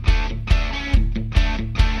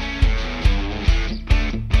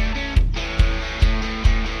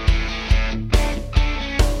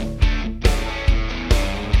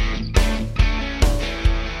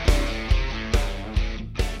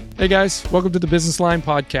Hey guys, welcome to the Business Line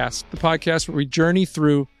Podcast, the podcast where we journey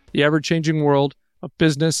through the ever-changing world of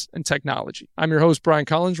business and technology. I'm your host, Brian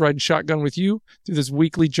Collins, riding shotgun with you through this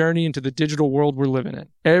weekly journey into the digital world we're living in.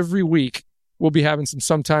 Every week, we'll be having some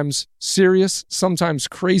sometimes serious, sometimes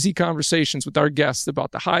crazy conversations with our guests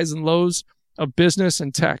about the highs and lows of business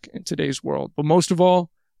and tech in today's world. But most of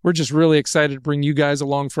all, we're just really excited to bring you guys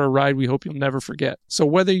along for a ride we hope you'll never forget. So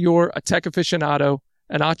whether you're a tech aficionado,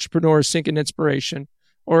 an entrepreneur seeking inspiration,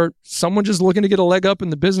 or someone just looking to get a leg up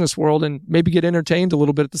in the business world and maybe get entertained a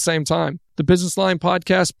little bit at the same time, the Business Line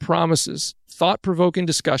Podcast promises thought-provoking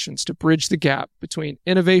discussions to bridge the gap between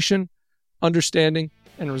innovation, understanding,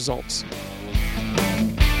 and results.